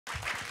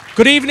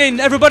Good evening,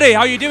 everybody.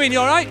 How are you doing? You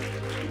all right?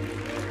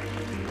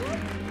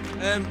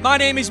 My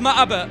name is Matt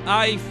Abbott.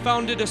 I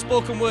founded a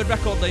spoken word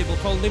record label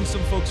called Nymphs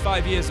Thugs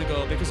 5 years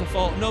ago because I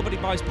thought nobody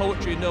buys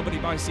poetry and nobody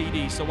buys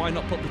CDs, so why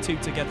not put the two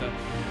together?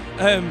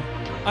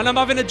 And I'm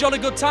having a jolly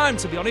good time,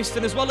 to be honest,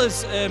 and as well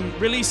as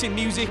releasing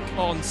music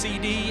on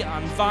CD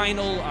and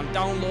vinyl and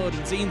download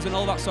and zines and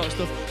all that sort of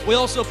stuff, we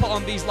also put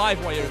on these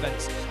LIVEwire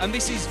events. And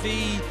this is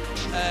the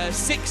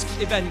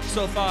 6th event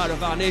so far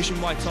of our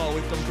nationwide tour.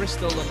 We've done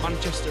Bristol and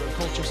Manchester and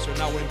Colchester, and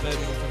now we're in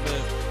Birmingham for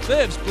Verve.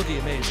 Verve's bloody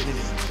amazing,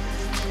 isn't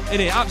it?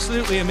 Isn't it?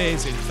 Absolutely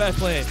amazing. Fair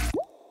play.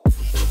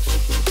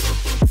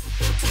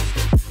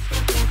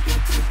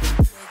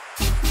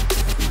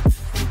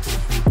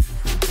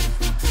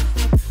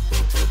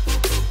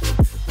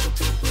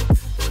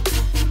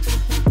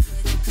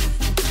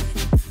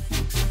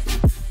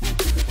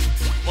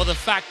 Or the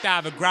fact that I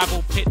have a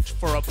gravel pit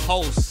for a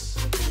pulse,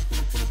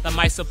 that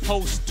my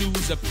supposed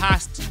dues are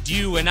past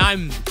due, and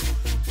I'm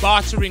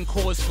bartering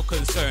cause for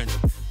concern,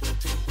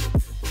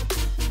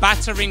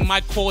 battering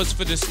my cause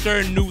for the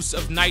stern noose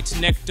of night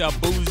nectar,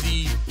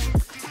 boozy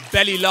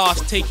belly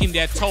laughs taking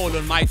their toll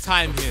on my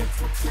time here.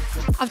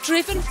 I've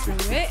driven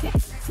through it.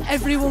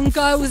 Everyone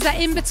goes that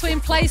in-between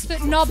place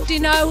that nobody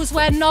knows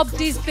where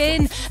nobody's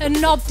been,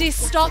 and nobody's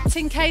stopped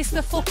in case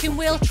the fucking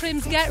wheel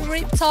trims get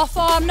ripped off,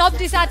 or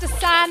nobody's had a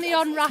sarnie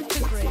on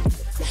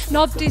Rackagrim.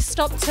 Nobody's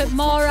stopped at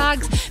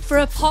Morag's for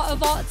a pot of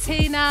hot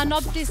tea now.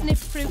 Nobody's nipped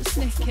fruit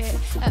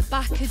snicket at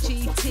back of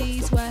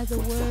GT's where the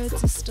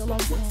words are still on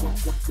call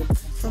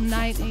from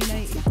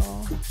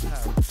 1984.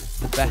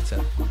 The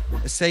better.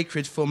 A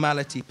sacred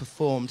formality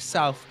performed,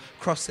 self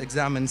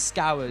cross-examined,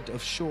 scoured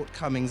of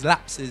shortcomings,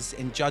 lapses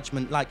in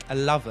judgment like a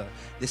lover.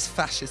 This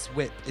fascist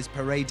whip is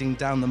parading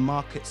down the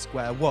market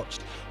square,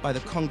 watched by the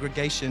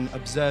congregation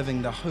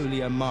observing the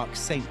holier mark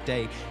Saint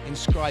Day,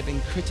 inscribing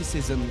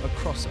criticism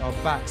across our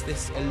backs.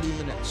 This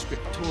illuminate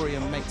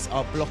scriptorium makes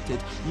our blotted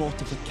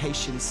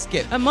mortification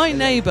skip. And my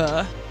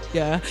neighbour,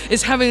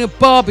 is having a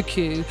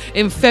barbecue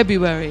in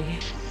February.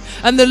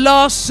 And the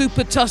last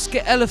Super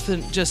Tuscan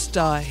elephant just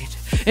died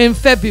in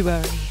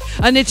February.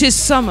 And it is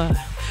summer.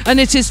 And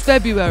it is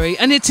February.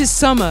 And it is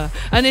summer.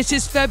 And it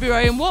is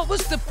February. And what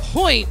was the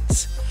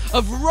point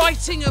of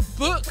writing a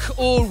book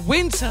all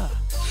winter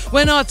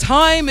when our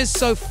time is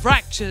so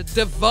fractured,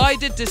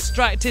 divided,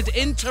 distracted,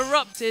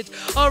 interrupted?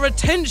 Our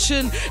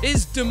attention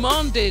is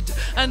demanded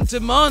and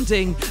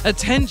demanding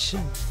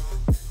attention.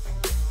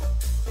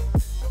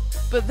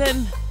 But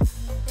then,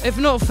 if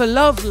not for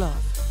love,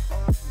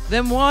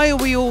 then why are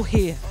we all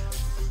here?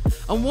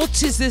 And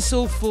what is this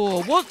all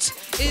for? What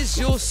is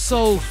your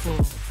soul for?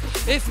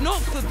 If not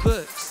for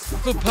books,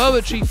 for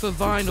poetry, for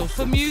vinyl,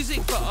 for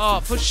music, for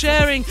art, for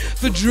sharing,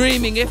 for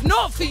dreaming, if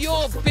not for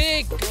your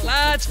big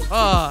glad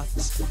heart,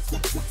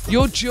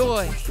 your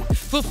joy,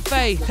 for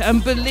faith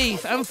and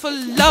belief, and for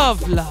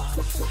love.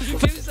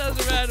 Give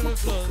yourselves a round of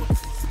applause.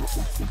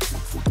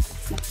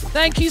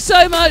 Thank you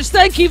so much.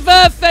 Thank you,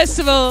 Verve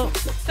Festival.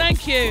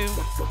 Thank you.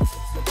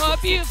 What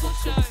a beautiful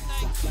show.